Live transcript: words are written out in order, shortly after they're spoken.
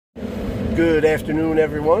Good afternoon,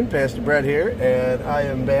 everyone. Pastor Brett here, and I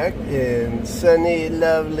am back in sunny,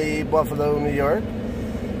 lovely Buffalo, New York.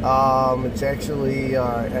 It's actually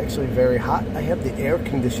very hot. I have the air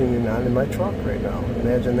conditioning on in my truck right now.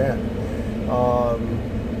 Imagine that.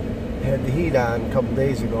 Had the heat on a couple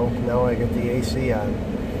days ago. Now I got the AC on.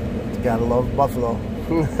 Gotta love Buffalo.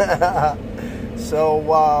 So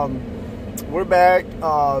we're back.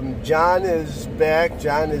 John is back.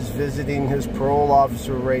 John is visiting his parole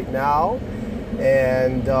officer right now,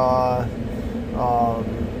 and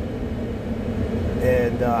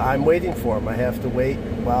I'm waiting for him. I have to wait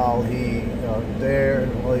while he's there.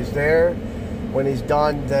 When he's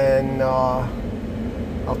done, then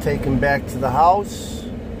I'll take him back to the house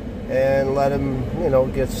and let him,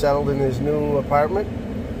 get settled in his new apartment.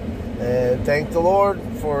 And thank the Lord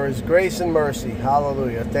for His grace and mercy.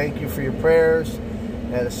 Hallelujah. Thank you for your prayers.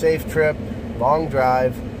 Had a safe trip, long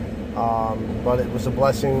drive, but it was a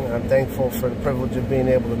blessing. I'm thankful for the privilege of being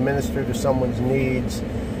able to minister to someone's needs.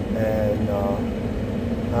 And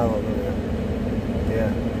hallelujah.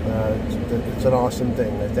 Yeah, it's an awesome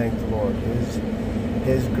thing. I thank the Lord.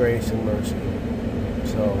 His grace and mercy.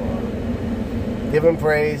 So give Him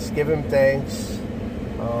praise, give Him thanks.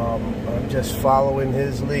 I'm just following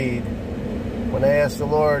His lead. When I asked the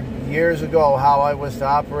Lord years ago how I was to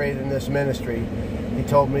operate in this ministry, He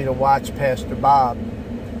told me to watch Pastor Bob.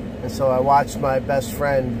 And so I watched my best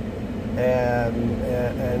friend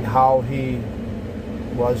and how he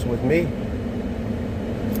was with me.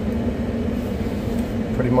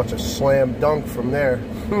 Pretty much a slam dunk from there.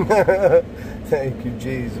 Thank you,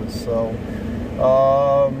 Jesus. So,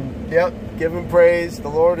 yep, give Him praise. The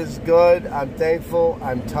Lord is good. I'm thankful.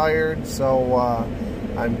 I'm tired, so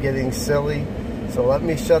I'm getting silly. So let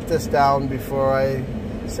me shut this down before I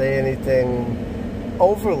say anything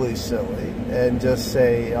overly silly, and just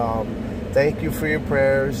say thank you for your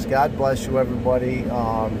prayers. God bless you, everybody.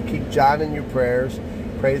 Keep John in your prayers.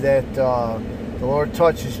 Pray that the Lord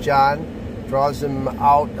touches John, draws him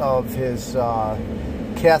out of his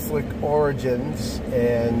Catholic origins,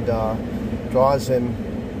 and draws him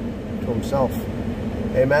to Himself.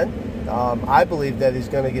 Amen. I believe that he's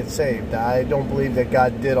going to get saved. I don't believe that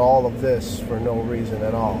God did all of this for no reason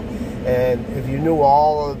at all. And if you knew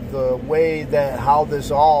all of the way that how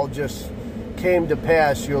this all just came to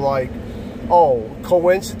pass, you're like, oh,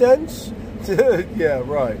 coincidence? Yeah,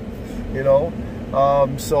 right.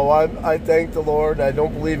 So I thank the Lord. I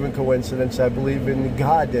don't believe in coincidence. I believe in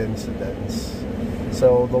God incidents.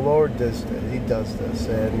 So the Lord does this. He does this,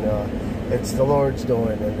 and it's the Lord's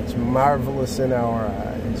doing, and it's marvelous in our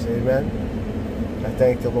eyes. Amen. I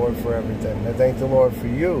thank the Lord for everything. I thank the Lord for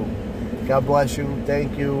you. God bless you.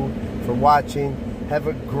 Thank you for watching. Have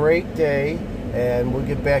a great day, and we'll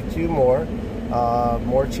get back to you more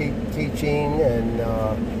teaching, and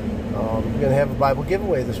we're going to have a Bible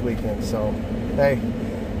giveaway this weekend. So, hey,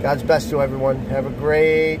 God's best to everyone. Have a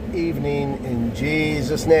great evening in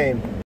Jesus' name.